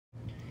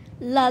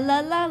La la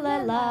la la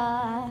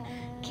la.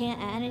 Can't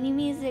add any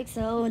music,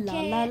 so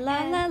la la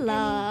la la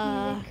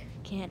la.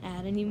 Can't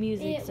add any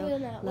music, so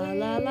la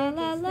la la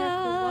la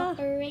la.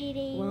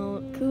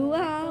 Won't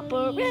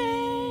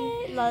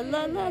cooperate. La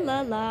la la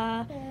la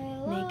la.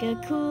 Make a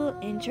cool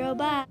intro,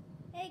 bye.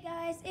 Hey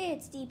guys,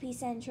 it's DP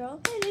Central.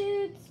 Hey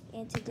dudes.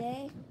 And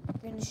today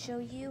we're going to show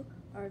you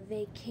our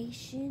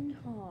vacation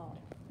haul.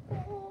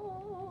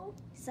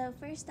 So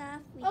first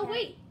off,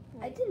 Wait.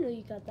 I didn't know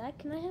you got that.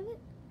 Can I have it?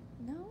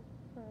 No?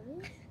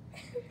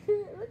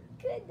 Looks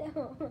good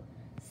though.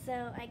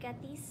 So I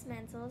got these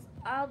Smentals.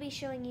 I'll be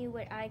showing you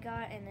what I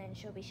got, and then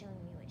she'll be showing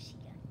me what she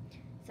got.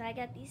 So I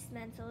got these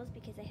Smentals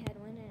because I had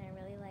one and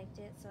I really liked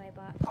it, so I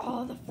bought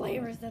All the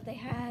flavors that they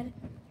had.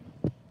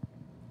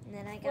 And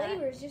then I got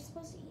Flavors? You're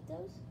supposed to eat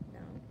those?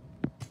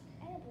 no.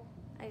 Edible.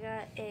 I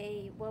got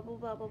a Wubble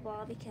Bubble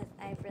Ball because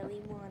I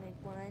really wanted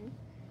one,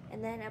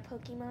 and then a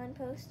Pokemon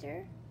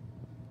poster,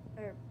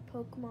 or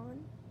Pokemon.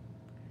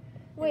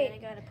 Wait,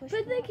 and then I got a push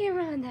put the ball.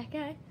 camera on that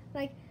guy.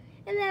 Like,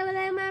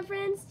 hello, my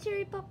friends.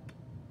 Cherry pop.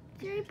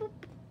 Cherry pop.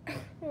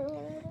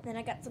 Then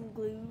I got some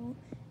glue,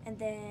 and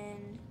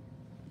then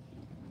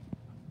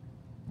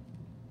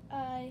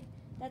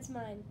That's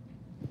mine.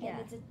 Yeah.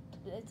 And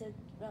it's a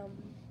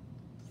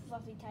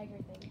fluffy tiger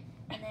thing.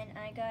 and then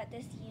I got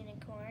this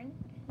unicorn,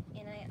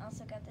 and I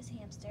also got this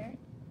hamster,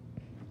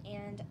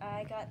 and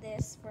I got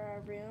this for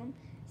our room.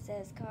 It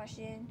says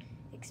caution,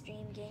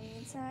 extreme gaming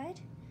inside.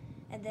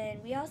 And then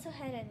we also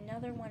had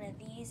another one of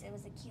these. It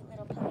was a cute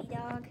little puppy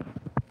dog,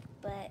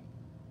 but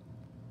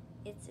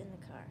it's in the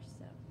car,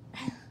 so.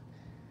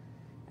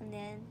 And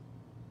then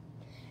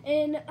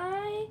And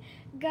I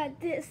got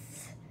this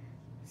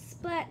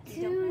Splatoon. You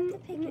don't have to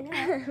pick it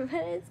up.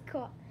 But it's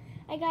cool.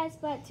 I got a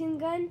Splatoon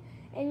gun,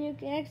 and you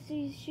can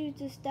actually shoot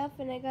the stuff,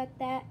 and I got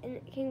that, and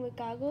it came with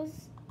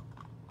goggles.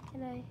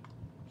 Can I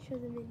show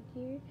them in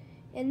here?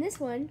 And this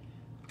one,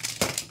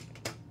 it's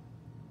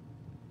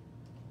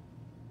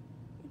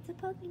a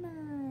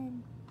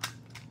Pokemon.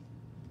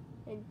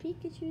 and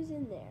Pikachu's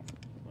in there.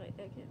 Wait,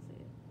 I can't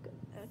see it.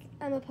 Okay.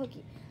 I'm a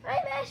Pokey.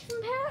 I'm Ash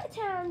from Pallet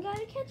Town.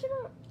 Gotta catch him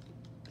up.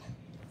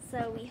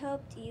 So we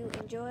hoped you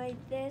enjoyed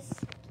this.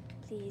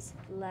 Please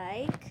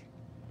like,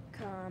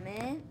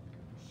 comment,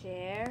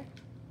 share,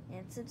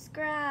 and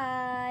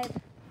subscribe.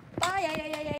 Bye.